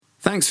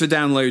Thanks for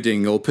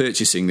downloading or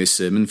purchasing this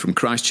sermon from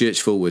Christ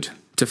Church Fulwood.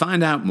 To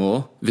find out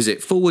more, visit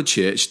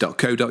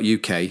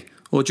fulwoodchurch.co.uk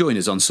or join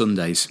us on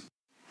Sundays.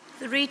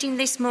 The reading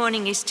this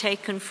morning is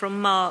taken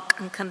from Mark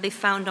and can be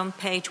found on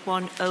page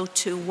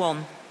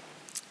 1021.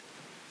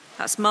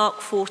 That's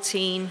Mark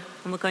 14,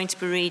 and we're going to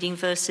be reading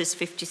verses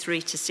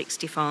 53 to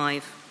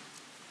 65.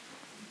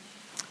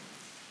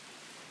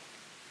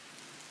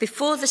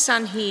 Before the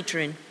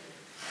Sanhedrin,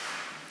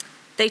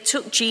 they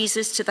took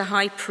Jesus to the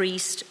high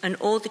priest, and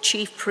all the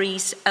chief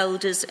priests,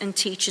 elders, and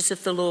teachers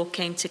of the law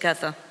came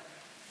together.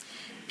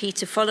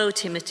 Peter followed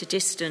him at a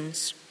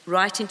distance,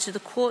 right into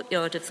the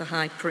courtyard of the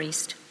high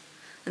priest,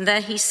 and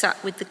there he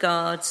sat with the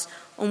guards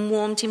and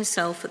warmed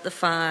himself at the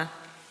fire.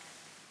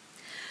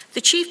 The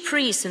chief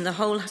priests and the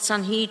whole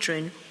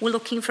Sanhedrin were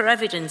looking for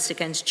evidence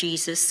against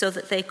Jesus so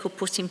that they could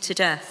put him to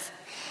death,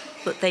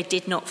 but they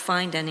did not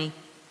find any.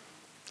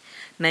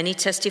 Many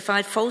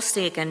testified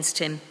falsely against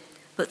him,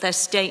 but their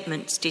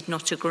statements did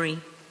not agree.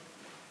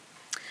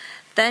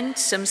 Then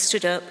some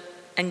stood up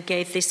and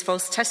gave this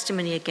false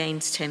testimony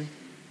against him.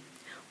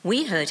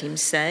 We heard him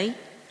say,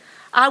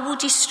 "I will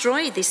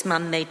destroy this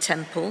man-made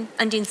temple,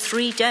 and in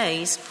 3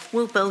 days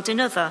will build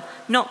another,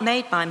 not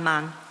made by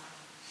man."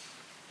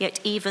 Yet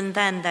even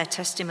then their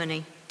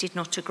testimony did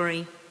not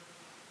agree.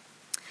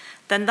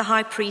 Then the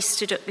high priest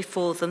stood up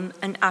before them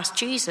and asked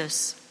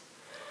Jesus,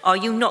 "Are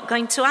you not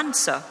going to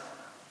answer?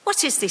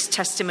 What is this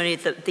testimony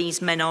that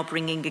these men are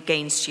bringing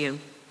against you?"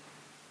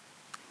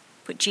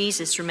 But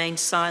Jesus remained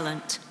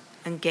silent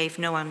and gave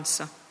no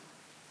answer.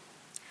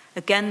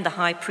 Again the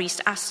high priest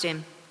asked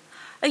him,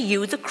 "Are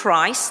you the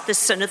Christ, the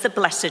Son of the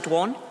Blessed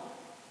One?"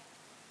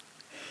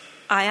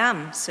 "I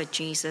am," said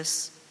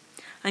Jesus,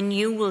 "and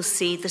you will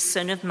see the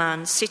Son of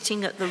Man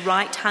sitting at the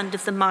right hand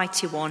of the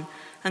Mighty One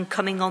and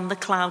coming on the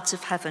clouds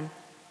of heaven."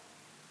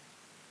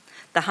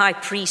 The high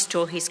priest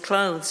tore his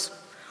clothes.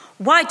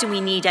 "Why do we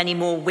need any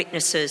more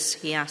witnesses?"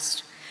 he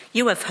asked.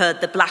 "You have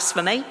heard the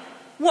blasphemy.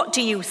 What do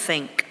you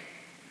think?"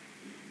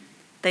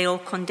 They all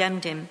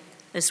condemned him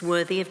as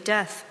worthy of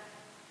death.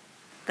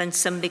 Then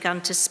some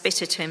began to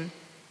spit at him.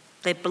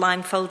 They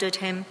blindfolded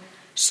him,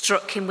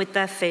 struck him with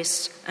their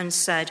fists, and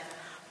said,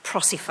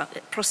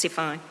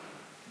 "Prosify."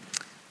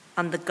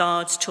 And the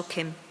guards took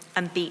him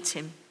and beat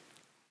him.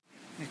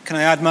 Can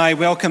I add my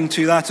welcome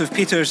to that of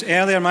Peter's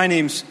earlier? My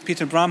name's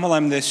Peter Bramwell.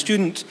 I'm the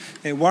student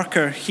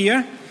worker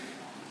here.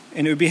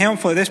 And it would be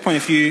helpful at this point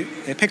if you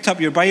picked up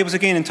your Bibles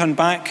again and turned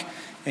back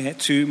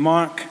to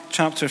Mark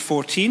chapter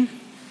 14.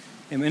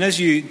 And as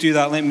you do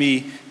that, let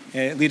me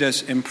lead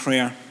us in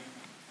prayer.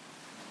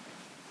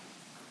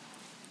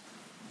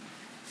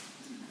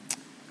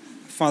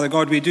 Father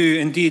God, we do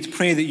indeed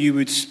pray that you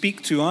would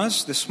speak to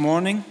us this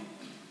morning.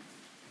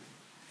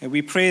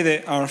 We pray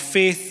that our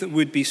faith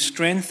would be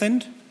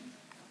strengthened.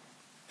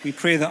 We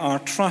pray that our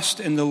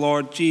trust in the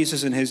Lord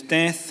Jesus and his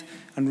death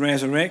and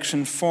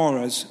resurrection for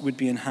us would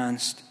be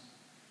enhanced.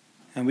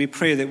 And we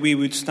pray that we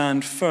would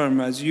stand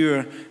firm as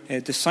your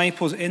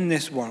disciples in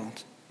this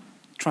world,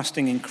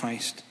 trusting in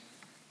Christ.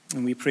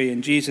 And we pray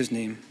in Jesus'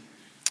 name.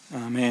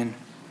 Amen.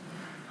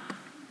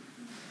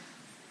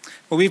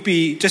 Well,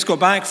 we've just got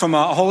back from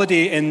a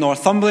holiday in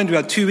Northumberland. We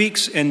had 2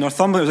 weeks in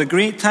Northumberland. It was a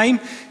great time,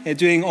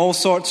 doing all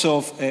sorts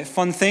of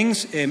fun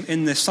things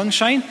in the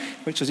sunshine,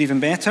 which was even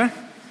better.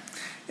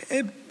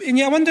 And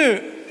yeah, I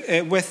wonder,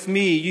 with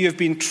me, you have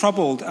been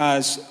troubled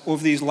as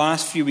over these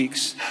last few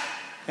weeks.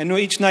 I know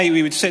each night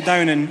we would sit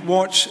down and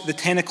watch the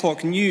 10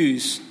 o'clock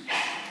news,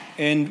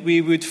 and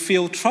we would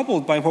feel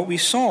troubled by what we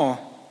saw.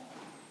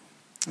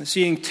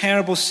 Seeing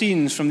terrible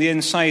scenes from the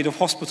inside of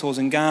hospitals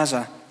in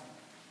Gaza.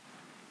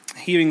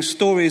 Hearing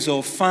stories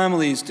of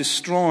families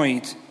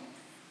destroyed,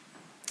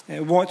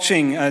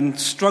 watching and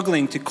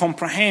struggling to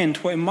comprehend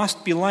what it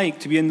must be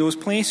like to be in those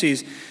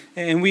places.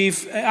 And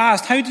we've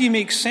asked, how do you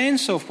make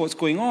sense of what's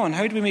going on?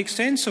 How do we make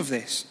sense of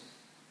this?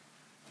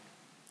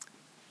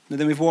 And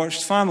then we've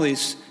watched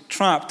families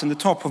trapped on the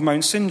top of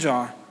Mount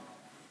Sinjar.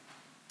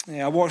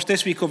 I watched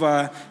this week of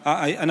an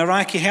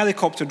Iraqi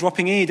helicopter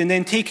dropping aid and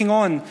then taking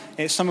on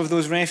some of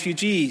those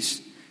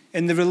refugees.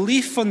 And the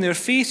relief on their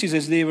faces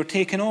as they were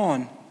taken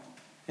on.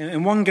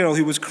 And one girl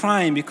who was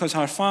crying because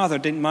her father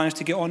didn't manage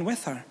to get on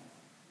with her.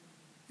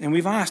 And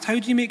we've asked, how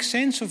do you make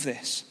sense of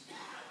this?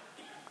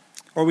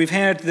 Or we've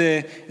heard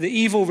the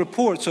evil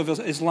reports of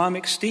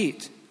Islamic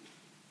State.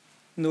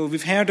 You know,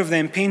 we've heard of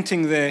them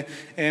painting the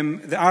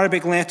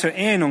Arabic letter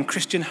N on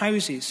Christian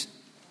houses.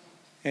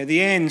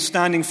 The N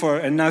standing for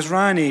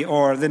Nazrani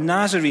or the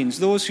Nazarenes,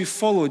 those who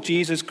follow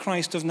Jesus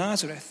Christ of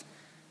Nazareth.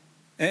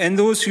 And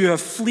those who have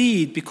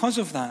fled because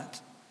of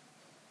that.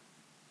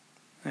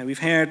 We've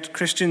heard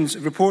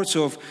reports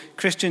of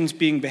Christians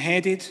being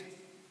beheaded,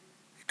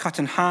 cut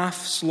in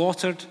half,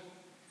 slaughtered.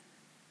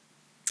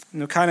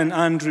 Canon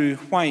Andrew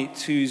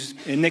White, who's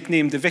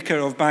nicknamed the Vicar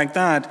of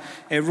Baghdad,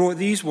 wrote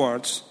these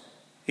words.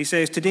 He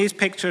says, "Today's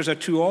pictures are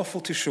too awful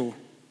to show.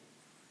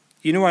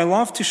 You know, I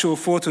love to show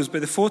photos,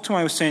 but the photo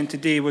I was sent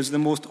today was the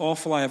most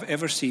awful I have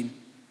ever seen.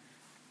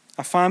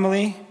 A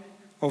family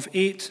of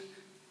 8,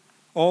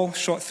 all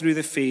shot through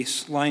the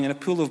face, lying in a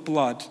pool of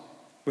blood,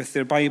 with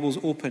their Bibles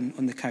open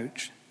on the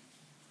couch.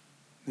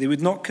 They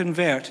would not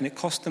convert, and it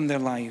cost them their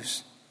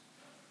lives.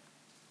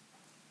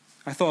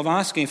 I thought of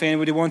asking if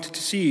anybody wanted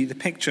to see the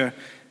picture,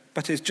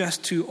 but it's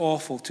just too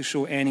awful to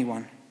show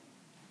anyone.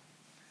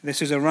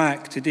 This is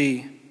Iraq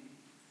today.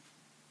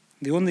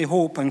 The only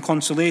hope and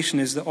consolation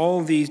is that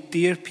all these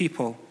dear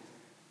people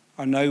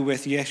are now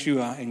with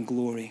Yeshua in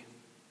glory.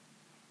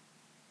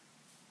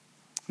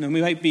 Now,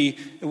 we might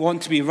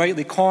want to be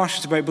rightly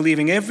cautious about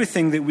believing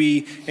everything that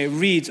we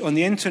read on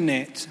the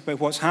internet about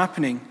what's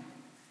happening.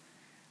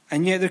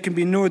 And yet there can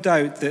be no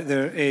doubt that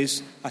there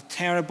is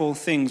terrible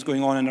things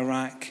going on in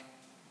Iraq.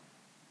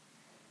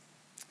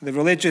 The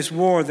religious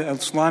war that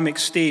Islamic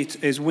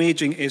State is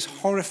waging is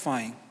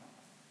horrifying.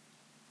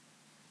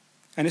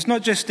 And it's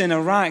not just in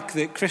Iraq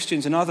that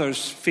Christians and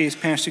others face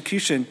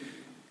persecution.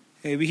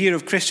 We hear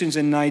of Christians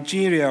in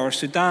Nigeria or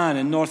Sudan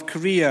and North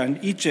Korea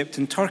and Egypt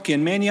and Turkey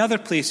and many other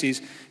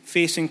places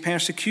facing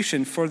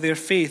persecution for their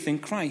faith in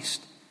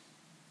Christ.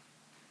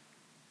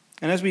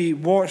 And as we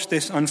watched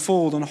this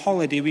unfold on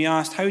holiday, we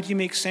asked, how do you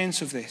make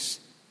sense of this?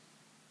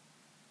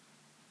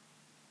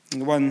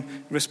 And the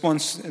one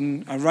response,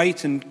 and a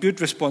right and good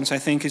response, I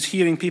think, is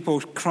hearing people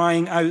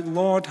crying out,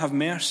 Lord, have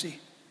mercy.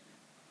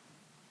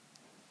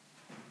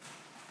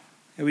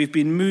 And we've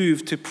been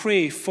moved to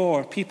pray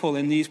for people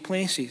in these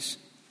places.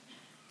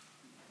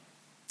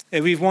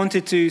 We've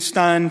wanted to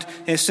stand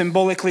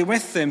symbolically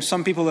with them.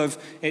 Some people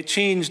have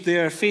changed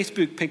their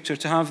Facebook picture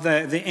to have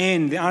the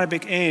N, the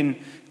Arabic N,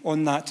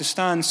 on that, to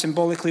stand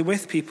symbolically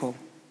with people.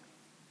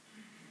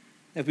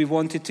 If we've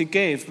wanted to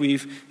give,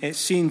 we've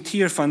seen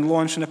Tear Fund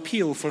launch an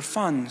appeal for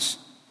funds.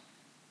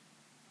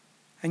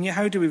 And yet,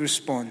 how do we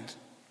respond?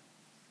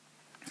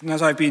 And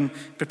as I've been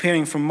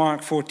preparing from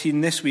Mark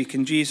 14 this week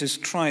in Jesus'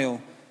 trial,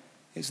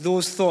 it's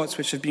those thoughts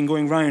which have been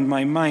going round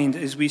my mind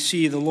as we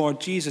see the Lord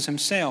Jesus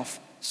himself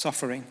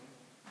suffering,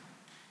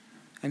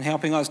 and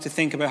helping us to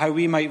think about how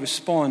we might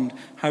respond,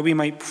 how we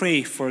might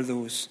pray for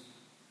those.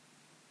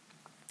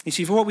 You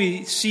see, for what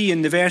we see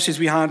in the verses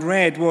we had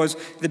read was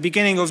the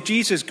beginning of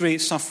Jesus'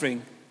 great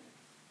suffering,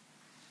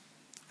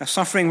 a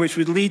suffering which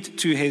would lead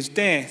to his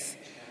death.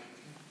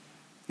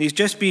 He's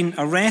just been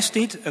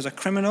arrested as a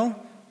criminal,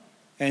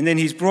 and then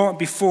he's brought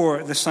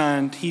before the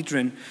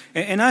Sanhedrin.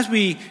 And as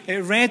we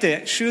read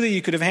it, surely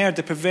you could have heard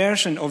the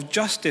perversion of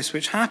justice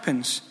which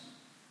happens.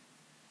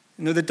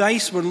 You know, the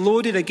dice were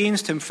loaded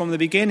against him from the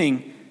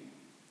beginning,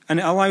 and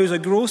it allows a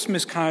gross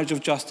miscarriage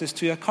of justice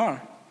to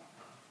occur.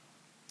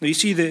 Now you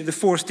see the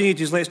four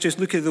stages. Let's just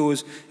look at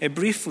those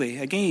briefly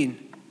again.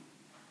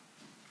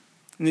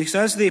 And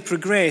as they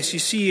progress, you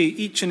see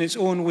each in its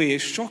own way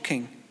is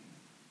shocking.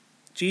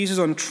 Jesus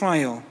on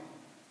trial.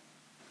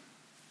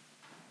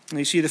 And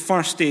you see the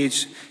first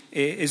stage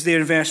is there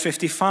in verse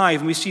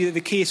 55, and we see that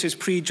the case is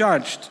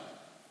prejudged.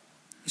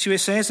 You see what it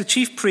says? The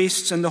chief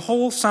priests and the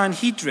whole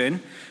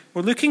Sanhedrin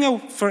were looking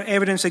out for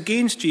evidence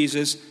against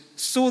Jesus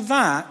so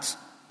that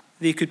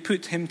they could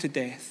put him to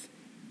death.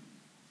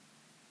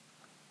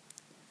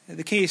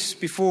 The case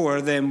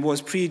before them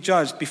was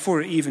prejudged before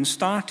it even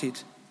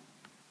started.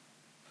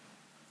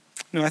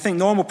 Now, I think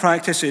normal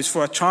practice is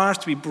for a charge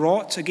to be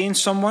brought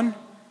against someone,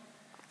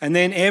 and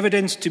then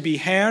evidence to be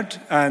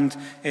heard and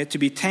to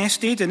be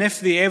tested. And if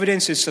the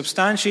evidence is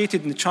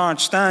substantiated and the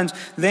charge stands,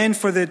 then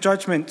for the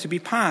judgment to be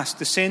passed,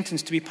 the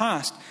sentence to be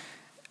passed.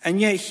 And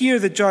yet here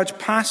the judge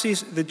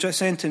passes the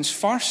sentence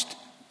first,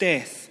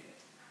 death,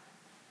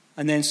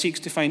 and then seeks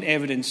to find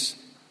evidence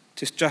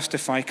to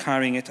justify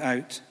carrying it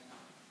out.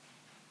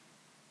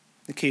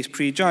 The case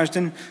prejudged.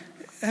 And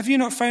have you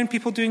not found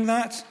people doing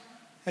that?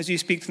 As you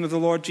speak to them of the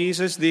Lord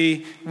Jesus,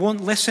 they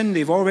won't listen.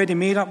 They've already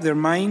made up their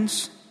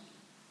minds.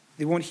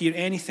 They won't hear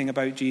anything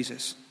about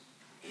Jesus.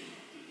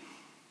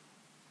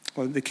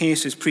 Well, the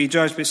case is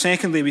prejudged. But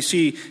secondly, we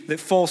see that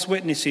false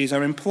witnesses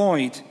are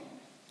employed.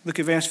 Look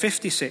at verse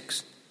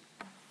 56.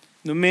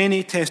 Now,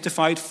 many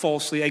testified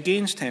falsely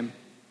against him,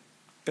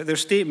 but their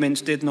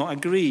statements did not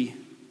agree.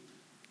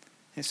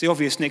 It's the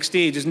obvious next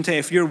stage, isn't it?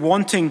 If you're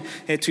wanting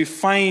to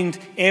find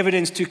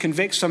evidence to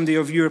convict somebody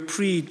of your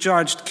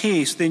prejudged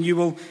case, then you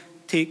will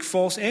take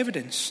false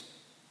evidence.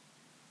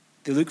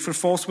 They look for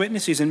false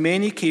witnesses, and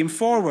many came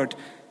forward,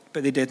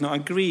 but they did not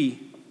agree.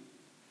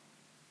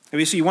 And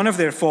we see one of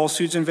their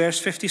falsehoods in verse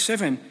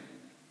 57,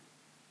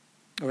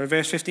 or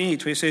verse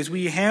 58, where it says,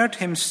 "We heard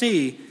him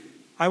say,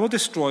 I will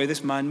destroy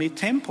this man-made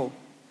temple,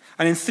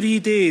 and in 3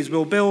 days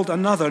will build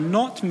another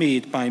not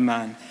made by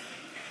man."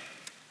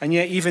 And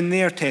yet even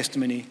their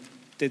testimony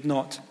did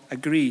not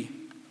agree.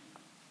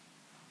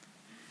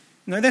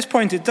 Now at this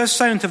point it does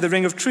sound of the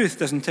ring of truth,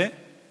 doesn't it?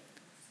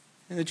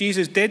 And that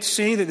Jesus did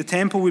say that the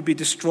temple would be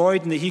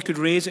destroyed and that he could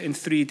raise it in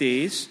 3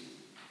 days.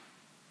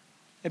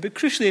 But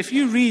crucially, if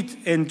you read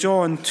in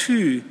John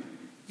 2,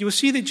 you will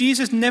see that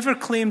Jesus never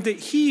claimed that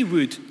he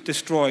would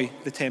destroy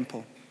the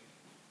temple.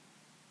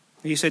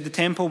 He said the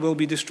temple will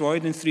be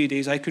destroyed in 3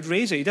 days, I could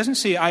raise it. He doesn't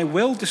say I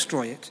will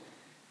destroy it.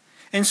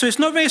 And so it's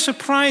not very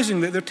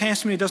surprising that their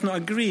testimony does not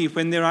agree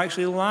when they're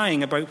actually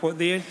lying about what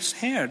they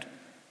heard.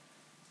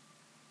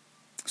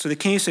 So the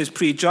case is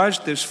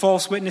prejudged, there's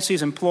false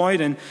witnesses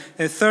employed, and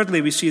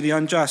thirdly, we see the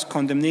unjust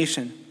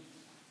condemnation.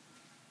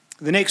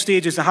 The next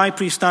stage is the high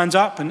priest stands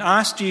up and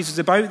asks Jesus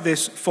about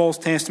this false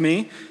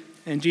testimony,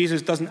 and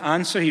Jesus doesn't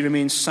answer, he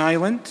remains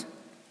silent.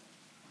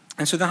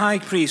 And so the high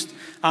priest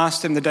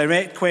asked him the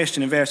direct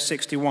question in verse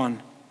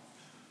 61.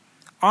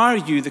 Are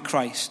you the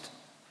Christ,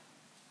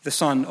 the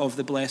Son of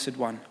the Blessed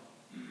One?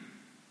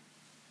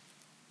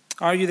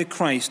 Are you the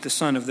Christ, the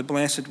Son of the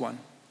Blessed One?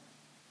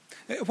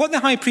 What the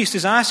high priest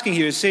is asking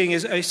here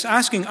is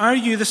asking, are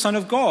you the Son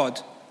of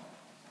God?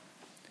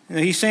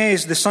 He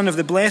says the Son of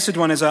the Blessed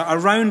One is a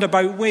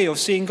roundabout way of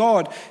saying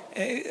God,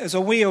 as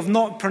a way of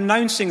not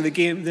pronouncing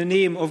the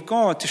name of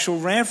God to show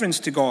reverence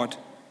to God.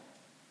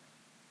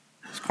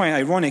 It's quite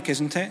ironic,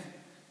 isn't it?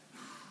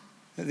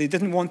 That they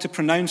didn't want to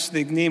pronounce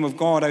the name of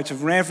God out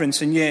of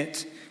reverence, and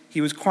yet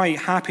he was quite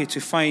happy to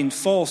find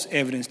false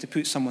evidence to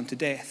put someone to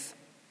death.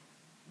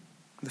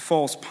 The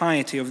false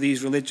piety of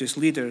these religious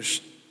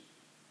leaders.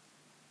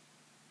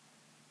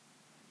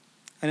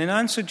 And in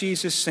answer,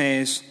 Jesus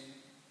says,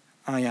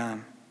 I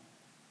am.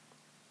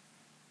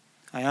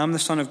 I am the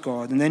Son of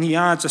God. And then he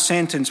adds a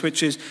sentence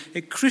which is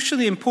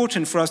crucially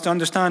important for us to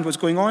understand what's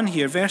going on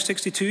here. Verse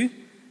 62,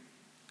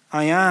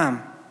 I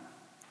am,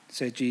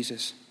 said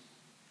Jesus.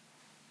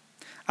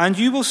 And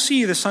you will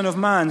see the Son of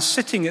Man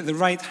sitting at the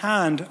right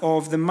hand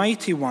of the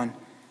Mighty One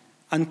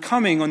and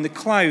coming on the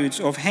clouds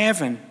of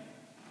heaven.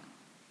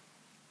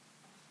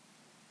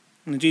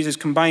 And Jesus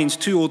combines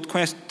two Old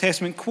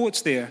Testament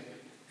quotes there,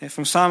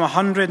 from Psalm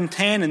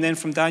 110 and then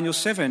from Daniel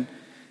 7.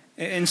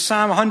 In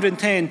Psalm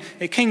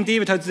 110, King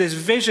David has this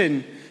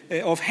vision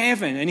of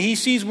heaven, and he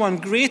sees one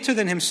greater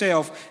than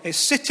himself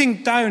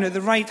sitting down at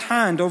the right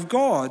hand of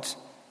God.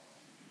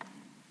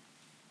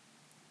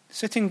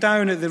 Sitting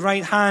down at the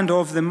right hand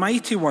of the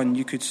Mighty One,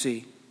 you could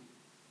say.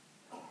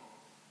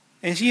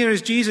 And here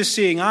is Jesus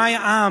saying, I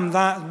am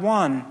that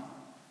one.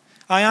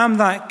 I am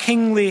that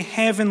kingly,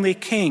 heavenly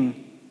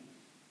King.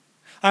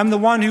 I am the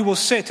one who will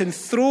sit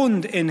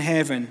enthroned in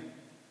heaven.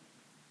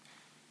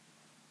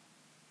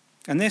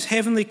 And this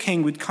heavenly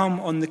King would come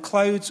on the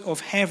clouds of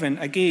heaven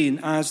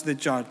again as the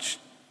judge.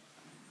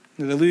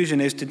 The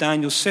allusion is to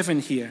Daniel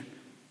 7 here.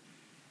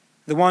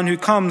 The one who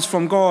comes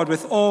from God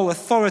with all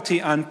authority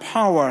and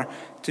power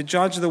to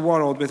judge the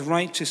world with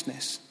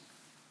righteousness.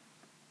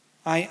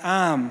 I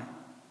am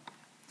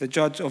the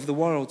judge of the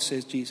world,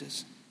 says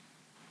Jesus.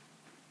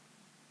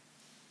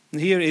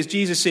 And here is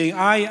Jesus saying,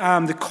 I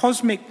am the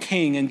cosmic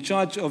King and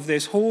judge of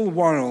this whole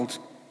world.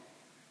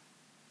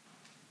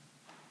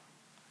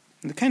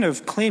 And the kind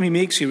of claim he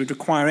makes here would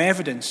require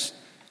evidence.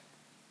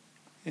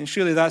 And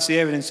surely that's the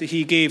evidence that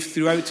he gave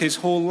throughout his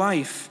whole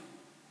life.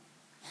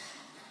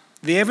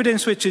 The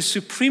evidence which is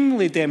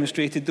supremely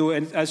demonstrated, though,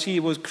 as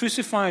he was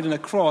crucified on a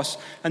cross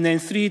and then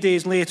 3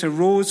 days later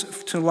rose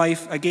to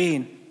life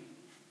again.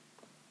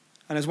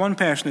 And as one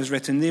person has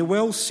written, they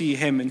will see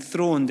him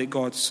enthroned at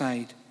God's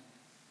side,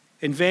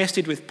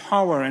 invested with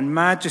power and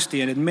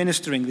majesty and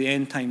administering the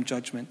end-time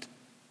judgment.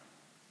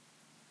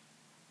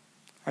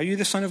 Are you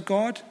the Son of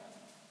God?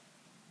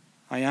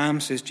 I am,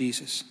 says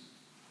Jesus.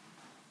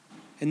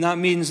 And that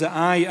means that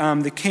I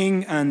am the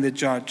King and the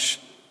Judge.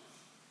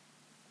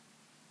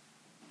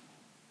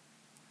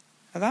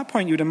 At that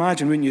point, you would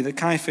imagine, wouldn't you, that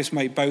Caiaphas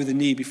might bow the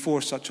knee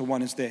before such a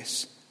one as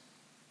this.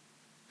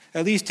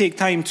 At least take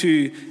time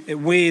to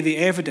weigh the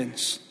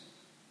evidence.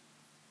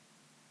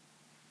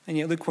 And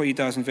yet look what he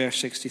does in verse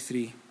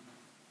 63.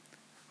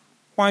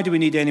 Why do we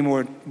need any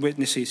more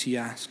witnesses, he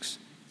asks.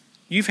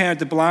 You've heard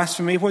the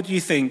blasphemy, what do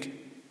you think?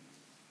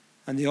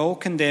 And they all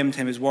condemned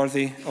him as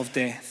worthy of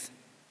death.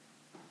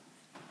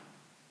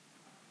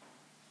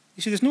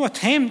 You see, there's no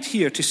attempt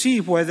here to see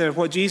whether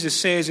what Jesus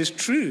says is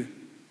true.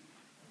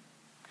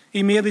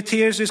 He merely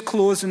tears his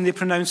clothes and they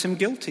pronounce him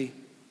guilty.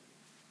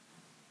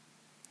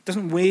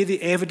 Doesn't weigh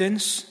the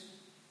evidence.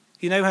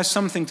 He now has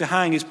something to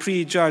hang his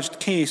prejudged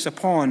case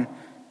upon. Do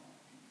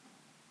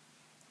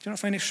you not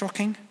find it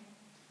shocking?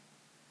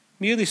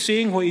 Merely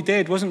saying what he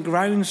did wasn't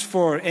grounds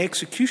for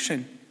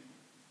execution.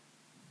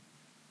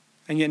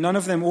 And yet none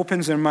of them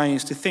opens their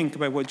minds to think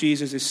about what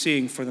Jesus is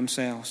saying for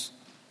themselves.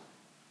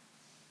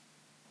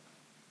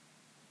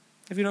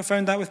 Have you not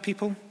found that with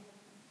people?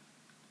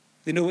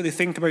 They know what they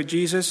think about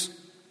Jesus,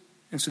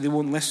 and so they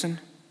won't listen,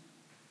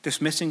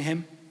 dismissing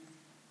him.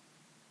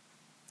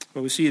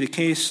 Well, we see the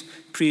case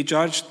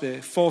prejudged,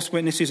 the false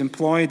witnesses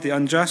employed, the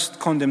unjust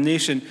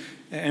condemnation,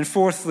 and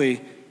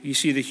fourthly, you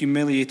see the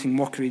humiliating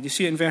mockery. Do you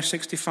see it in verse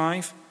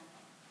 65?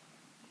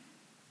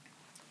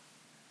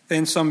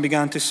 Then some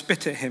began to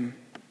spit at him.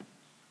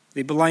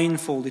 They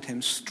blindfolded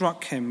him,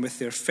 struck him with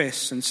their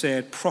fists, and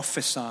said,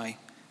 "Prophesy."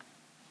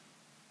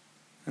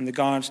 And the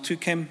guards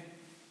took him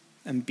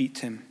and beat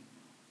him.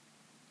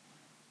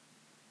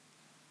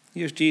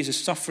 Here's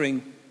Jesus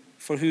suffering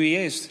for who he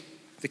is,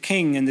 the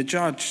king and the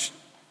judge.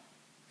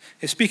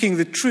 His speaking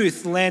the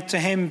truth led to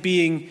him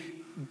being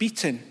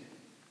beaten,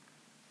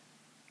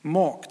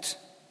 mocked.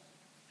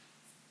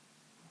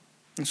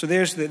 And so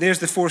there's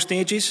the four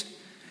stages.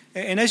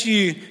 And as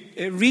you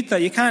read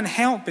that, you can't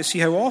help but see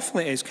how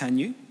awful it is, can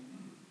you?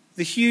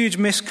 the huge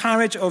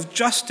miscarriage of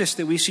justice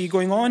that we see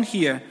going on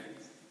here.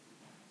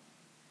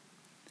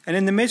 And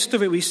in the midst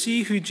of it, we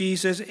see who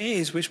Jesus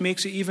is, which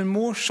makes it even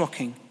more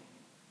shocking.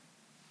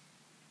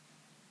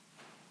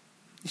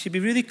 You should be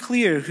really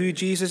clear who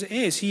Jesus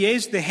is. He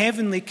is the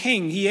heavenly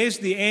king. He is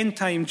the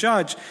end-time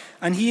judge.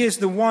 And he is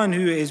the one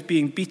who is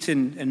being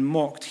beaten and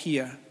mocked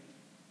here.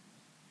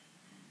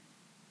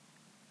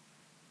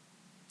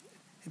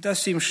 It does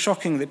seem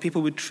shocking that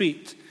people would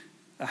treat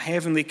a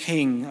heavenly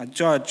king, a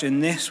judge, in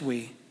this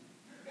way.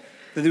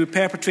 That they would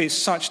perpetrate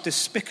such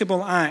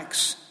despicable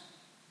acts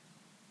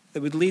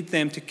that would lead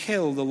them to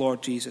kill the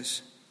Lord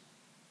Jesus.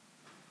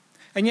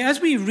 And yet, as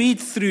we read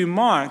through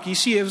Mark, you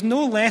see it was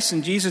no less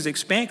than Jesus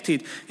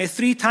expected.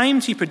 3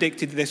 times he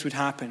predicted this would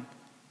happen.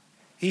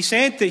 He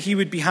said that he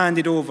would be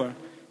handed over.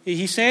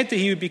 He said that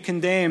he would be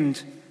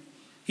condemned.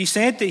 He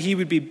said that he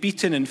would be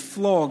beaten and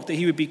flogged, that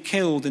he would be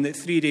killed, and that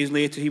 3 days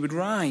later he would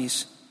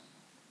rise.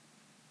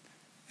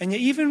 And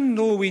yet, even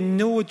though we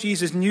know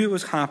Jesus knew it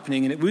was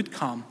happening and it would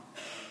come,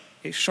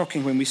 it's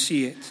shocking when we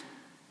see it.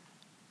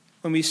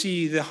 When we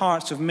see the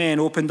hearts of men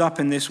opened up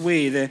in this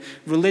way, the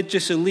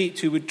religious elite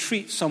who would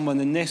treat someone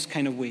in this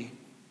kind of way.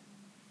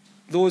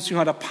 Those who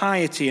had a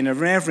piety and a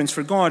reverence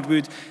for God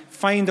would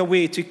find a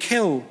way to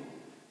kill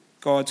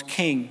God's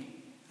king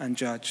and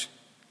judge.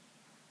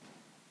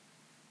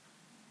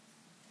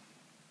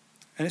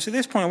 And it's at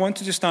this point I want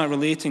to just start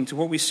relating to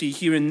what we see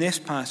here in this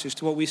passage,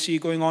 to what we see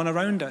going on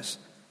around us.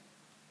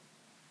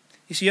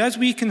 You see, as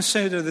we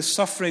consider the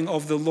suffering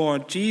of the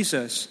Lord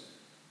Jesus,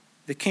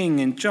 the king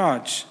and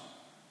judge,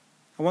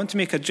 I want to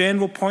make a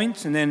general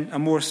point and then a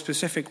more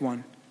specific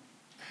one.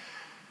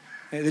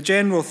 The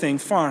general thing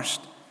first.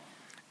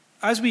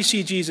 As we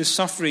see Jesus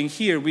suffering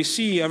here, we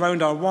see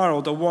around our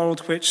world a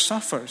world which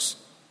suffers.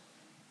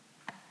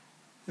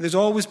 There's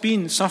always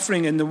been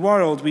suffering in the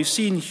world. We've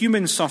seen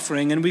human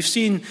suffering, and we've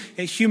seen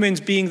humans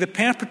being the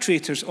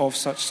perpetrators of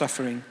such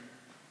suffering.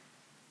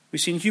 We've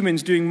seen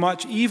humans doing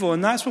much evil,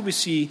 and that's what we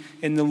see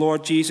in the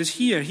Lord Jesus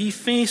here. He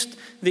faced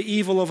the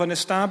evil of an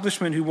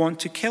establishment who want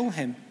to kill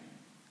him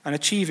and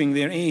achieving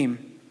their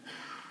aim.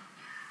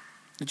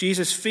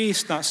 Jesus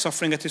faced that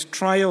suffering at his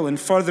trial and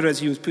further as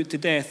he was put to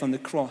death on the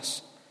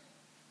cross.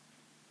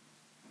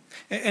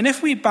 And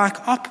if we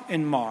back up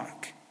in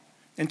Mark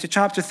into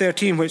chapter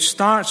 13, which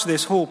starts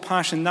this whole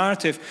passion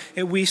narrative,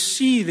 we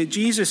see that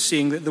Jesus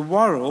saying that the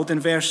world, in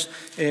verse,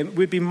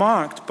 would be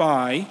marked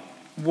by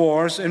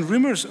wars and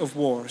rumors of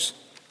wars,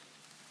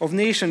 of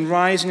nation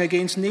rising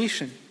against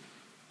nation.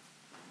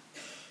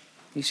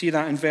 You see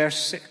that in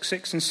verse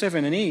 6 and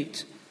 7 and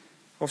 8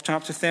 of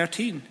chapter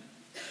 13.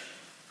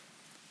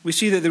 We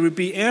see that there would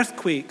be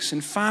earthquakes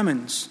and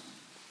famines.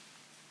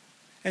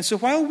 And so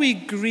while we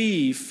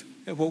grieve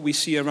at what we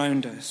see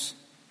around us,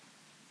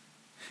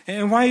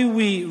 and while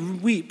we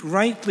weep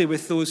rightly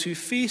with those who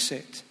face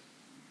it,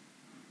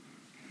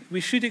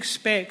 we should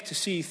expect to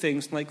see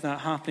things like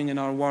that happening in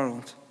our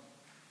world.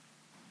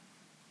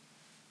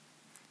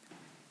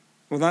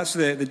 Well, that's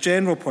the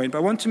general point, but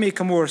I want to make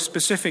a more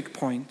specific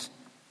point.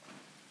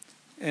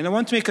 And I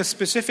want to make a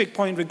specific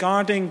point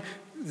regarding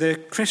the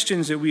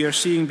Christians that we are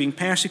seeing being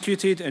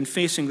persecuted and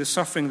facing the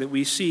suffering that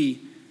we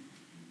see,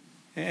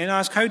 and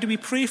ask, how do we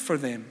pray for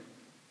them?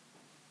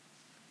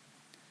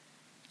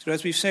 So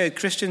as we've said,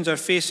 Christians are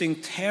facing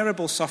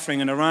terrible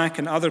suffering in Iraq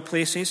and other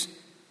places.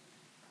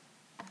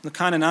 The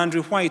Canon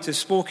Andrew White has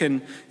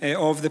spoken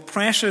of the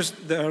pressures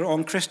that are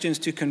on Christians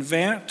to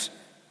convert.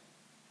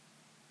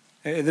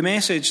 The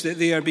message that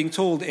they are being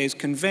told is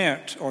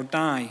convert or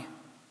die.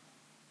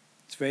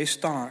 It's very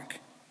stark.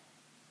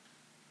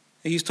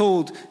 He's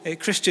told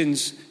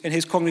Christians in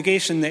his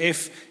congregation that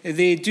if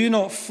they do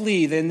not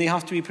flee, then they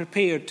have to be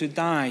prepared to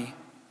die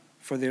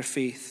for their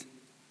faith.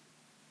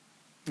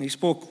 And he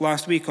spoke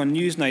last week on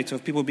Newsnight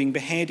of people being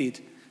beheaded,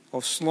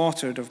 of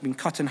slaughtered, of being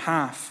cut in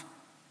half.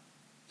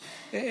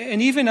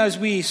 And even as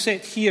we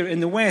sit here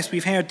in the West,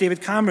 we've heard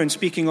David Cameron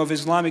speaking of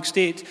Islamic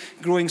State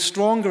growing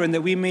stronger and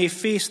that we may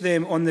face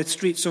them on the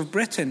streets of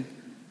Britain.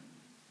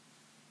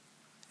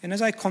 And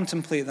as I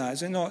contemplate that,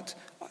 is it not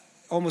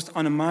almost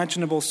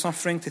unimaginable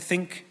suffering to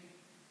think,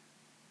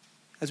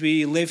 as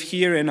we live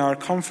here in our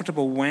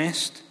comfortable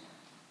West,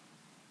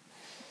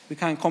 we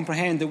can't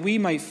comprehend that we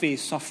might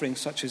face suffering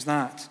such as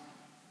that.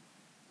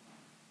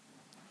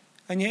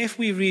 And yet if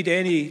we read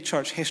any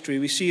church history,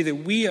 we see that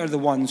we are the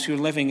ones who are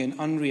living in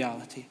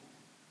unreality.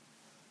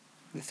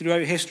 That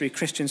throughout history,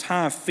 Christians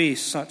have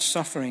faced such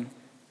suffering.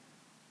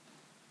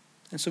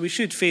 And so we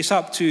should face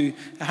up to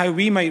how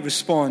we might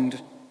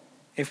respond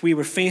if we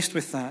were faced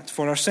with that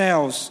for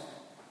ourselves,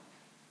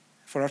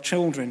 for our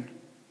children.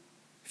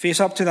 Face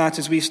up to that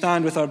as we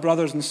stand with our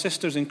brothers and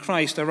sisters in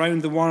Christ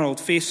around the world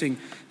facing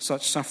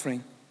such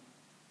suffering.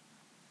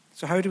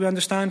 So how do we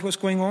understand what's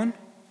going on?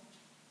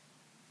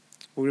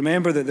 Well,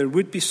 remember that there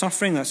would be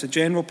suffering, that's a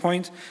general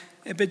point.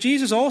 But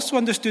Jesus also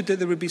understood that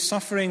there would be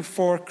suffering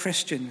for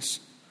Christians.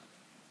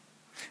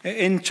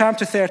 In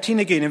chapter 13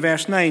 again, in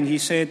verse 9, he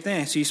said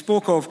this. He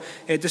spoke of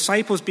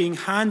disciples being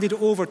handed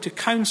over to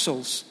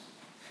councils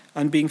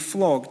and being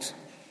flogged.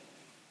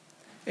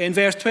 In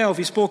verse 12,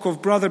 he spoke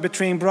of brother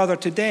betraying brother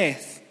to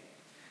death.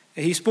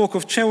 He spoke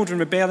of children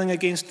rebelling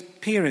against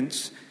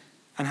parents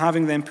and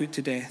having them put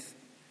to death.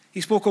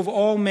 He spoke of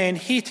all men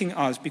hating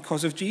us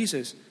because of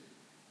Jesus.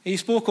 He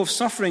spoke of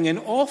suffering in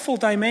awful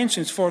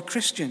dimensions for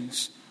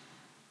Christians.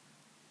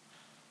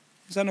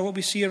 Is that not what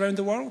we see around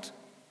the world?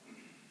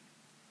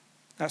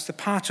 That's the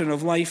pattern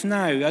of life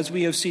now. As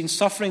we have seen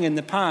suffering in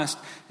the past,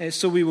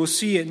 so we will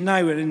see it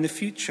now and in the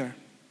future.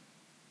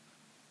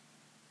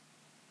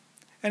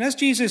 And as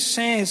Jesus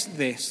says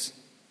this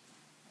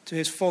to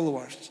his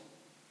followers,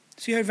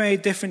 see how very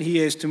different he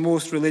is to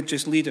most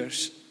religious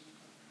leaders.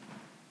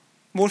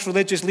 Most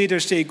religious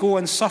leaders say, "Go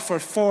and suffer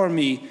for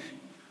me,"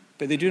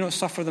 but they do not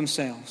suffer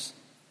themselves.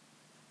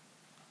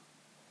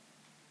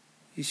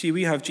 You see,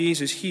 we have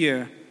Jesus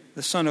here,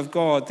 the Son of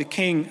God, the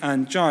King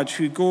and Judge,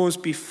 who goes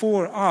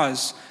before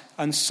us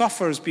and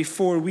suffers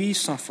before we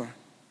suffer.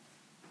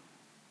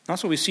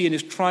 That's what we see in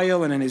his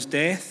trial and in his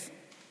death.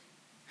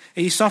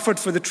 He suffered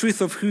for the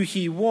truth of who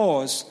he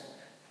was,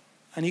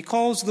 and he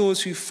calls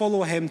those who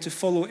follow him to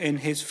follow in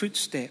his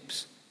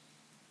footsteps.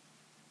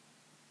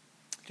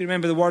 Do you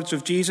remember the words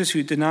of Jesus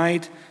who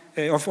denied,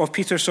 of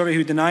Peter,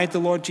 who denied the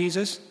Lord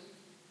Jesus?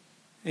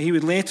 He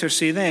would later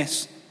say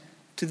this,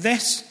 "To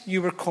this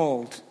you were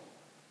called,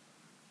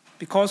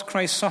 because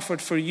Christ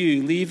suffered for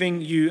you,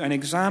 leaving you an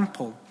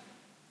example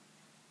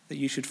that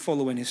you should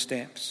follow in his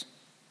steps."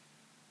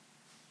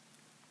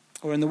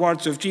 Or in the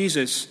words of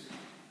Jesus,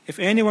 "If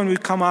anyone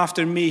would come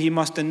after me, he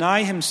must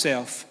deny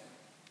himself,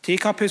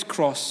 take up his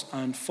cross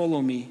and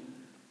follow me."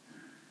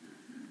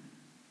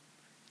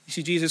 You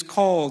see, Jesus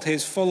called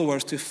his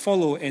followers to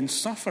follow in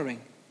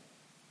suffering.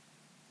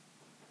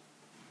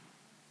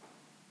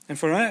 And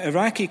for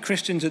Iraqi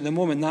Christians at the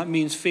moment, that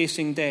means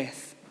facing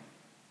death.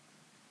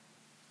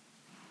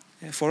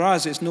 For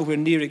us, it's nowhere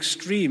near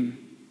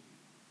extreme.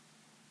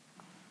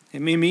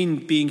 It may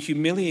mean being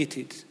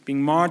humiliated,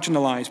 being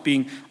marginalized,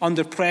 being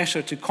under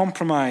pressure to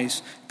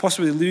compromise,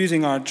 possibly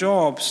losing our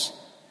jobs.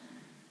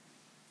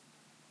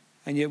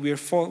 And yet we are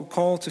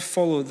called to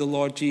follow the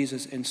Lord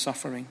Jesus in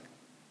suffering.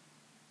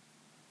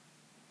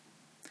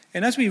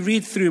 And as we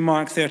read through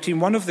Mark 13,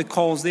 one of the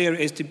calls there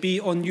is to be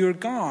on your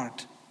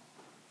guard.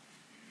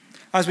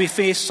 As we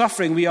face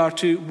suffering, we are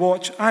to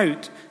watch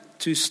out,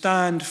 to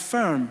stand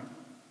firm.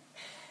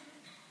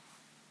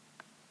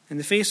 In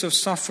the face of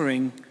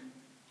suffering,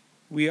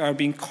 we are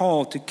being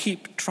called to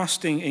keep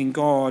trusting in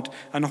God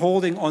and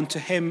holding on to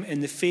him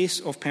in the face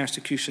of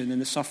persecution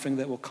and the suffering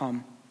that will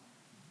come.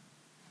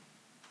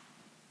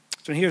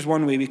 So here's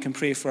one way we can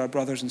pray for our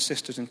brothers and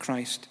sisters in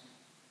Christ.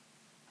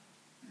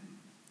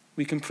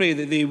 We can pray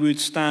that they would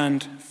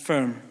stand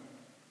firm.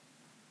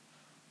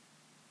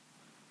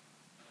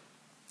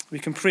 We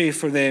can pray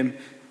for them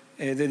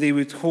that they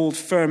would hold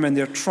firm in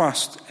their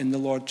trust in the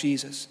Lord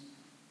Jesus.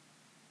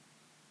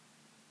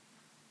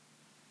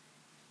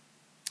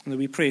 And that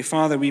we pray,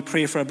 Father, we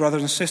pray for our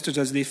brothers and sisters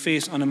as they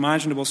face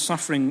unimaginable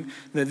suffering,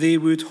 that they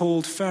would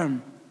hold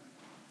firm.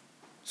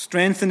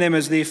 Strengthen them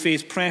as they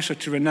face pressure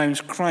to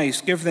renounce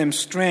Christ. Give them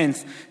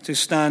strength to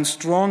stand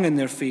strong in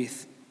their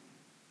faith.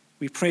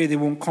 We pray they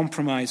won't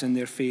compromise in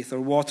their faith or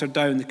water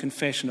down the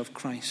confession of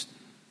Christ.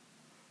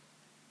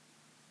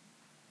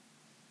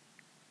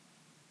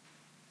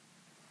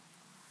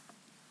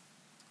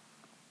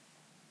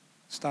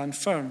 Stand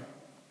firm.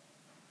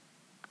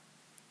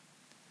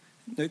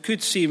 Now, it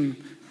could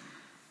seem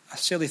a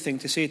silly thing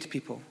to say to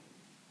people,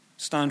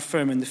 stand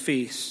firm in the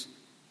face.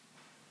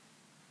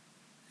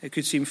 It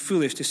could seem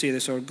foolish to say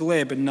this, or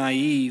glib and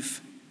naive.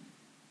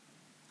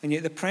 And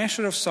yet the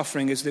pressure of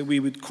suffering is that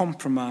we would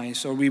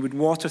compromise, or we would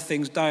water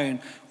things down,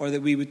 or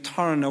that we would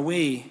turn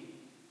away.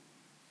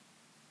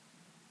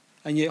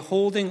 And yet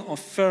holding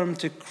firm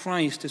to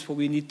Christ is what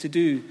we need to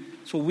do.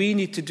 It's what we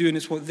need to do, and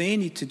it's what they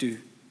need to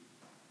do.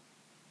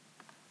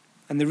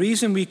 And the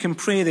reason we can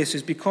pray this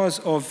is because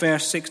of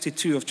verse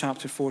 62 of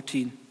chapter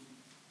 14.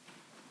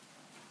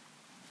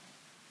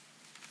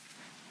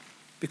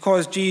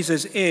 Because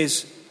Jesus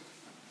is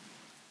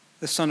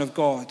the Son of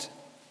God.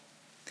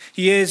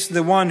 He is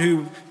the one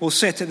who will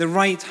sit at the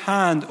right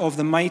hand of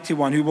the Mighty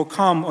One, who will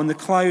come on the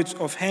clouds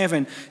of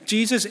heaven.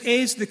 Jesus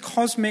is the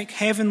cosmic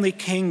heavenly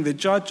King, the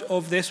Judge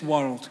of this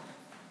world.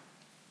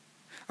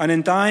 And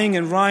in dying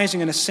and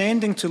rising and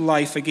ascending to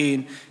life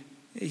again,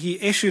 he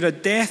issued a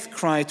death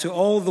cry to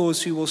all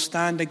those who will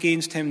stand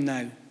against him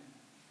now.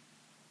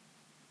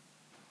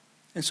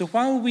 And so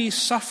while we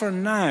suffer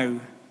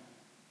now,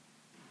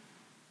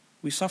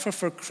 we suffer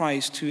for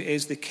Christ, who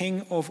is the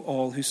King of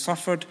all, who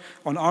suffered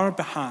on our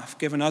behalf,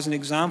 giving us an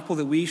example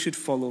that we should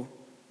follow.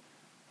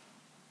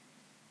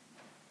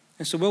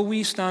 And so will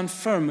we stand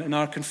firm in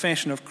our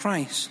confession of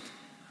Christ?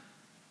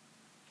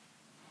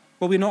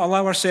 Will we not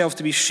allow ourselves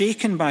to be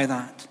shaken by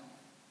that?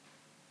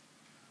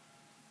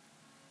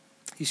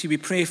 You see, we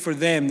pray for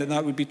them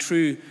that would be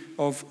true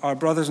of our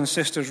brothers and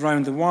sisters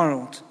around the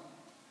world.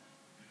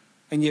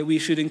 And yet we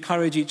should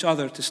encourage each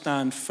other to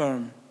stand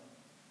firm,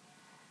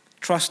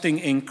 trusting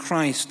in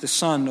Christ, the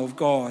Son of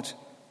God,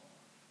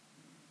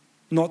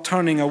 not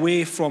turning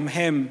away from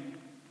him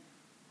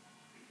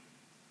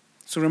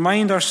So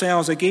remind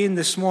ourselves again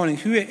this morning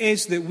who it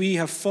is that we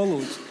have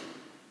followed,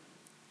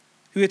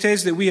 who it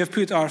is that we have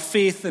put our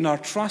faith and our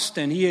trust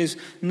in. He is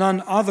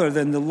none other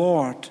than the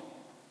Lord,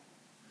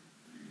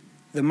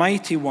 the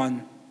mighty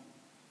one,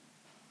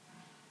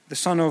 the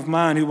Son of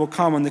Man who will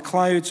come on the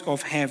clouds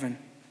of heaven.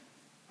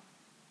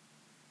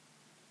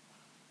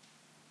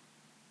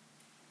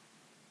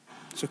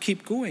 So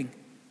keep going.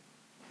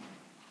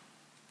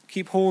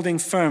 Keep holding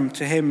firm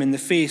to him in the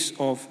face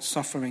of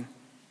suffering.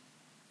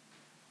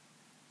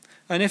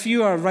 And if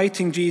you are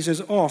writing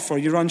Jesus off or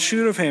you're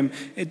unsure of him,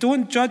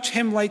 don't judge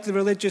him like the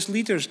religious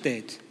leaders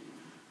did.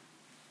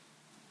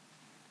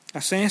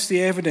 Assess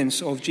the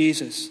evidence of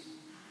Jesus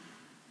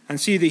and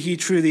see that he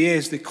truly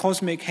is the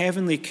cosmic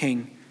heavenly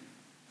King,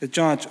 the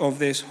judge of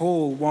this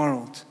whole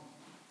world.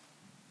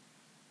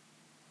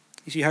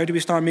 You see, how do we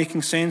start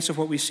making sense of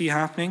what we see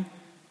happening?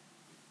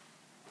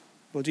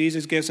 Well,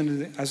 Jesus gives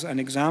us an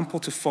example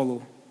to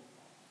follow.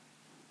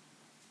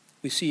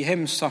 We see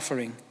him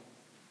suffering,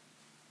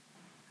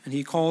 and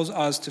he calls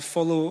us to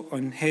follow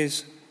on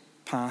his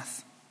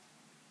path.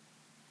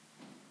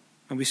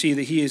 And we see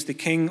that he is the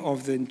King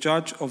of the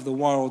judge of the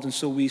world, and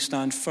so we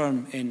stand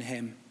firm in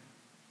him.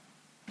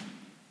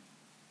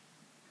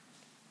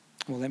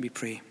 Well, let me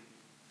pray.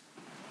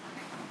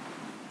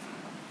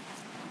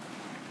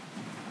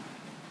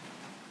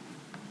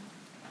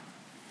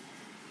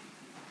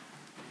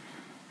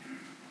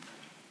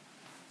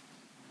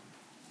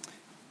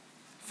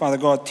 Father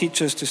God,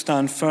 teach us to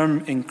stand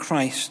firm in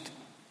Christ.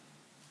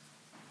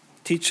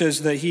 Teach us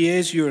that he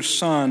is your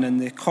Son and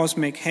the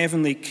cosmic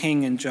heavenly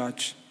King and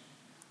Judge.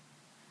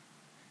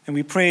 And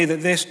we pray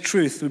that this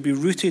truth would be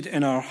rooted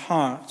in our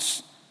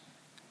hearts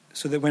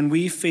so that when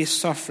we face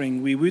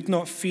suffering, we would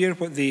not fear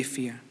what they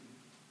fear,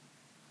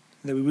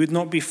 that we would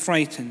not be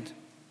frightened,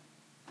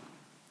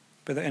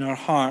 but that in our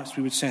hearts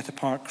we would set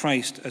apart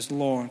Christ as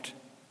Lord.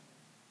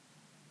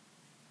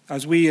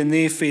 As we and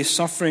they face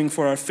suffering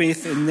for our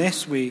faith in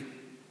this way,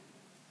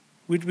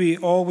 would we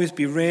always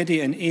be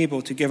ready and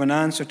able to give an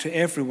answer to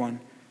everyone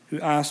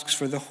who asks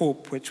for the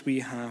hope which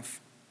we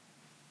have.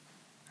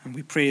 And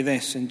we pray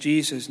this in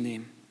Jesus'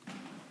 name.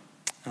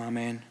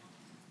 Amen.